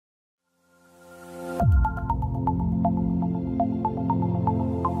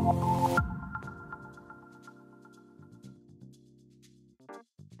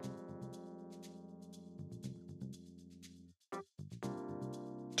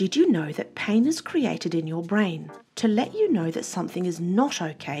Did you know that pain is created in your brain to let you know that something is not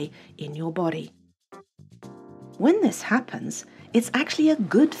okay in your body? When this happens, it's actually a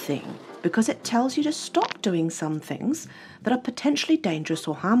good thing because it tells you to stop doing some things that are potentially dangerous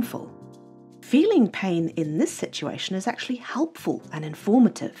or harmful. Feeling pain in this situation is actually helpful and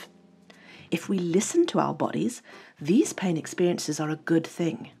informative. If we listen to our bodies, these pain experiences are a good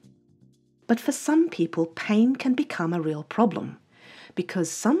thing. But for some people, pain can become a real problem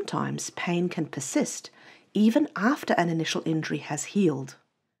because sometimes pain can persist even after an initial injury has healed.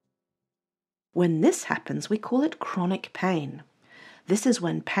 When this happens, we call it chronic pain. This is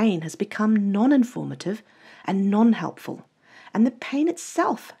when pain has become non-informative and non-helpful, and the pain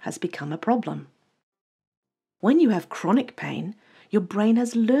itself has become a problem. When you have chronic pain, your brain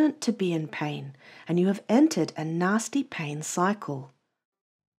has learnt to be in pain, and you have entered a nasty pain cycle.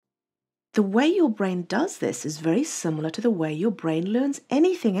 The way your brain does this is very similar to the way your brain learns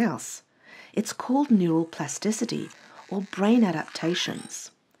anything else. It's called neural plasticity, or brain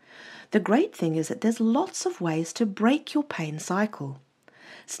adaptations. The great thing is that there's lots of ways to break your pain cycle.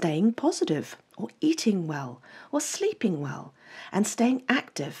 Staying positive, or eating well, or sleeping well, and staying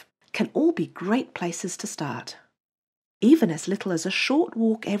active can all be great places to start. Even as little as a short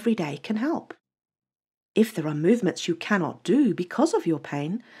walk every day can help. If there are movements you cannot do because of your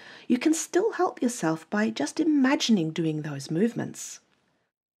pain, you can still help yourself by just imagining doing those movements.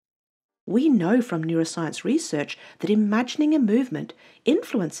 We know from neuroscience research that imagining a movement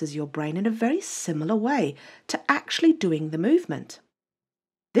influences your brain in a very similar way to actually doing the movement.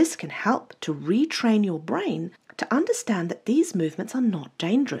 This can help to retrain your brain to understand that these movements are not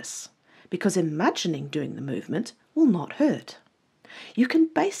dangerous, because imagining doing the movement will not hurt. You can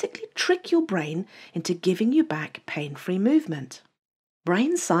basically trick your brain into giving you back pain-free movement.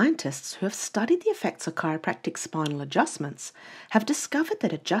 Brain scientists who have studied the effects of chiropractic spinal adjustments have discovered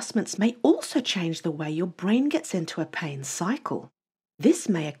that adjustments may also change the way your brain gets into a pain cycle. This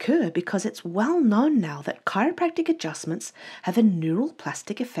may occur because it's well known now that chiropractic adjustments have a neural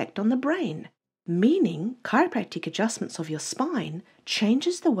plastic effect on the brain, meaning chiropractic adjustments of your spine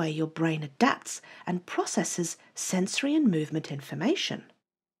changes the way your brain adapts and processes sensory and movement information.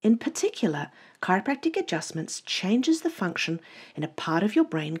 In particular, chiropractic adjustments changes the function in a part of your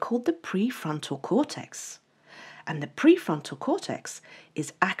brain called the prefrontal cortex. And the prefrontal cortex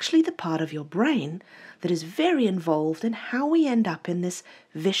is actually the part of your brain that is very involved in how we end up in this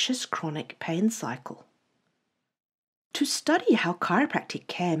vicious chronic pain cycle. To study how chiropractic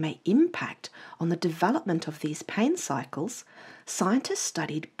care may impact on the development of these pain cycles, scientists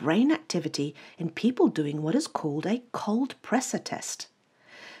studied brain activity in people doing what is called a cold pressor test.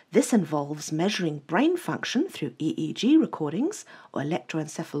 This involves measuring brain function through EEG recordings or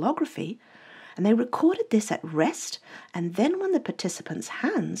electroencephalography, and they recorded this at rest and then when the participants'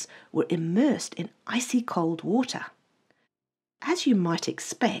 hands were immersed in icy cold water. As you might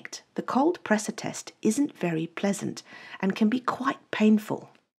expect, the cold pressor test isn't very pleasant and can be quite painful.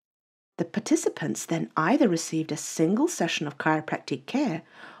 The participants then either received a single session of chiropractic care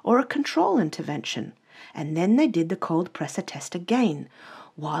or a control intervention, and then they did the cold pressor test again,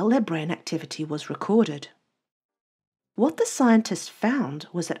 while their brain activity was recorded. What the scientists found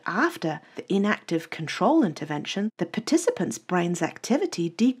was that after the inactive control intervention, the participants' brain's activity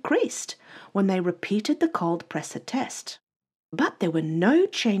decreased when they repeated the cold pressor test. But there were no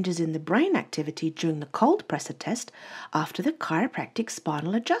changes in the brain activity during the cold pressor test after the chiropractic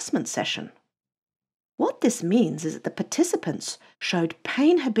spinal adjustment session. What this means is that the participants showed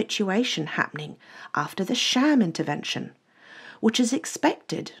pain habituation happening after the sham intervention, which is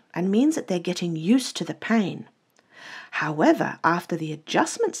expected and means that they're getting used to the pain. However, after the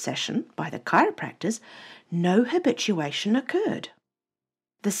adjustment session by the chiropractors, no habituation occurred.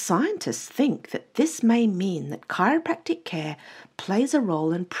 The scientists think that this may mean that chiropractic care plays a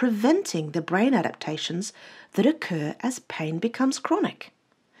role in preventing the brain adaptations that occur as pain becomes chronic.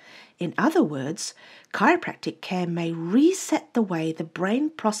 In other words, chiropractic care may reset the way the brain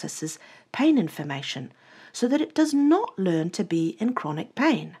processes pain information so that it does not learn to be in chronic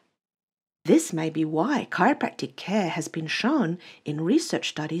pain. This may be why chiropractic care has been shown in research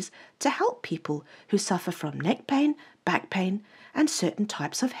studies to help people who suffer from neck pain, back pain, and certain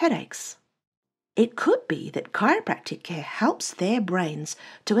types of headaches. It could be that chiropractic care helps their brains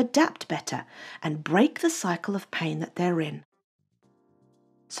to adapt better and break the cycle of pain that they're in.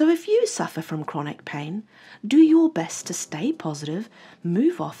 So if you suffer from chronic pain, do your best to stay positive,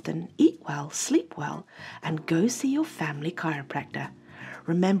 move often, eat well, sleep well, and go see your family chiropractor.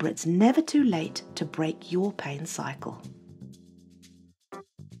 Remember, it's never too late to break your pain cycle.